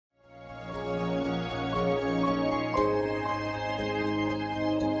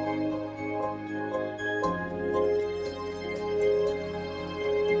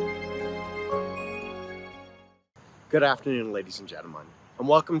Good afternoon, ladies and gentlemen, and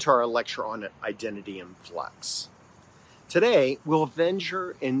welcome to our lecture on identity and flux. Today, we'll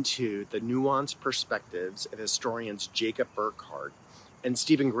venture into the nuanced perspectives of historians Jacob Burckhardt and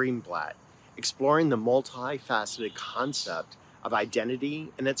Stephen Greenblatt, exploring the multifaceted concept of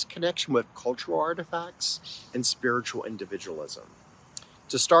identity and its connection with cultural artifacts and spiritual individualism.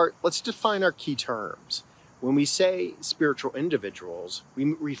 To start, let's define our key terms. When we say spiritual individuals,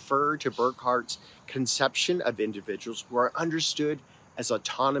 we refer to Burckhardt's conception of individuals who are understood as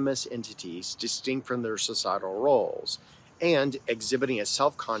autonomous entities distinct from their societal roles and exhibiting a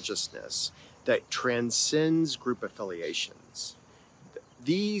self-consciousness that transcends group affiliations.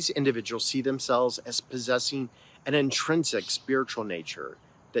 These individuals see themselves as possessing an intrinsic spiritual nature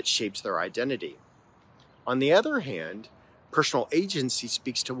that shapes their identity. On the other hand, personal agency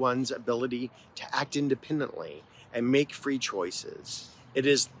speaks to one's ability to act independently and make free choices. It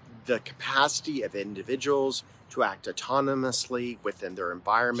is the capacity of individuals to act autonomously within their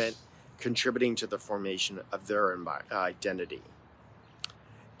environment, contributing to the formation of their identity.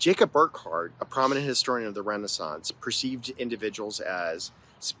 Jacob Burckhardt, a prominent historian of the Renaissance, perceived individuals as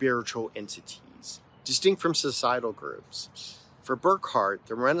spiritual entities, distinct from societal groups. For Burckhardt,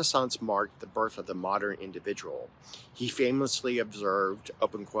 the Renaissance marked the birth of the modern individual. He famously observed,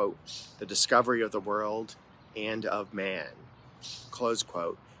 open quote, the discovery of the world and of man, close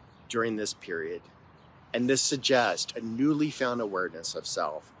quote, during this period. And this suggests a newly found awareness of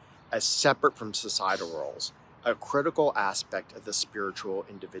self as separate from societal roles, a critical aspect of the spiritual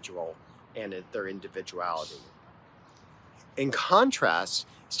individual and their individuality. In contrast,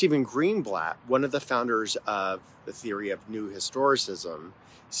 Stephen Greenblatt, one of the founders of the theory of New Historicism,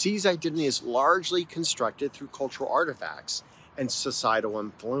 sees identity as largely constructed through cultural artifacts and societal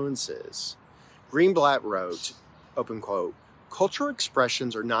influences. Greenblatt wrote, open quote, cultural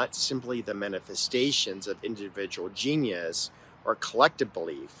expressions are not simply the manifestations of individual genius or collective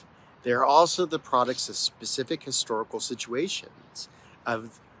belief. They are also the products of specific historical situations,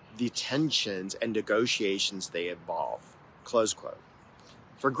 of the tensions and negotiations they involve, close quote.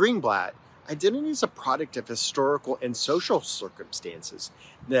 For Greenblatt, identity is a product of historical and social circumstances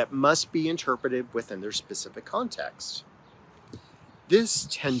that must be interpreted within their specific context. This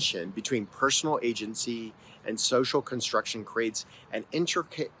tension between personal agency and social construction creates an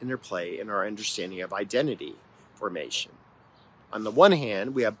intricate interplay in our understanding of identity formation. On the one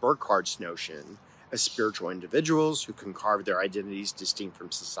hand, we have Burckhardt's notion of spiritual individuals who can carve their identities distinct from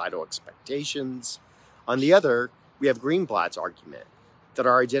societal expectations. On the other, we have Greenblatt's argument that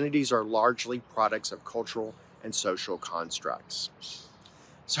our identities are largely products of cultural and social constructs.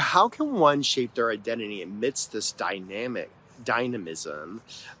 So how can one shape their identity amidst this dynamism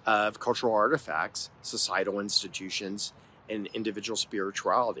of cultural artifacts, societal institutions, and individual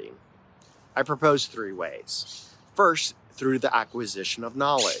spirituality? I propose 3 ways. First, through the acquisition of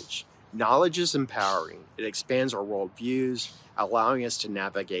knowledge. Knowledge is empowering. It expands our worldviews, allowing us to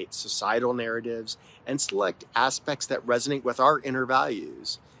navigate societal narratives and select aspects that resonate with our inner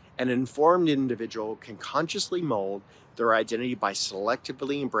values. An informed individual can consciously mold their identity by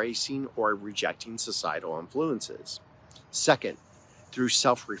selectively embracing or rejecting societal influences. Second, through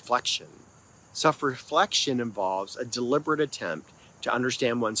self-reflection. Self-reflection involves a deliberate attempt to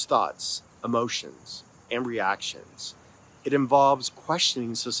understand one's thoughts, emotions, and reactions. It involves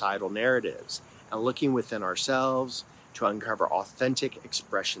questioning societal narratives and looking within ourselves to uncover authentic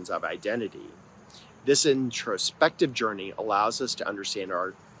expressions of identity. This introspective journey allows us to understand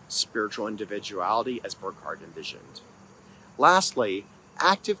our spiritual individuality as Burckhardt envisioned. Lastly,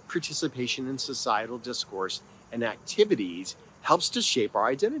 active participation in societal discourse and activities helps to shape our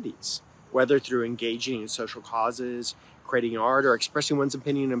identities, whether through engaging in social causes, creating art, or expressing one's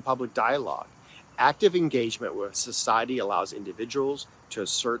opinion in public dialogue. Active engagement with society allows individuals to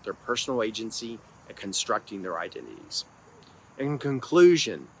assert their personal agency and constructing their identities. In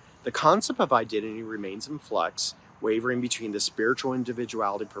conclusion, the concept of identity remains in flux, wavering between the spiritual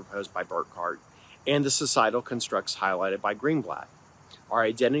individuality proposed by Burckhardt and the societal constructs highlighted by Greenblatt. Our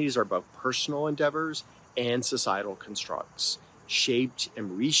identities are both personal endeavors and societal constructs, shaped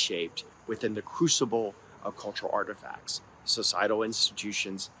and reshaped within the crucible of cultural artifacts, societal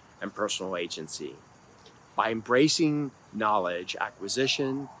institutions, and personal agency. By embracing knowledge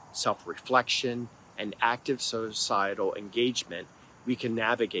acquisition, self-reflection, and active societal engagement, we can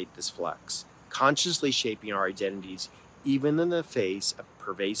navigate this flux, consciously shaping our identities even in the face of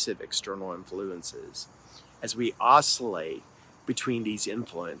pervasive external influences. As we oscillate between these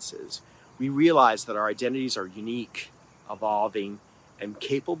influences, we realize that our identities are unique, evolving, and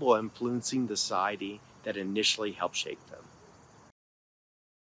capable of influencing the society that initially helped shape them.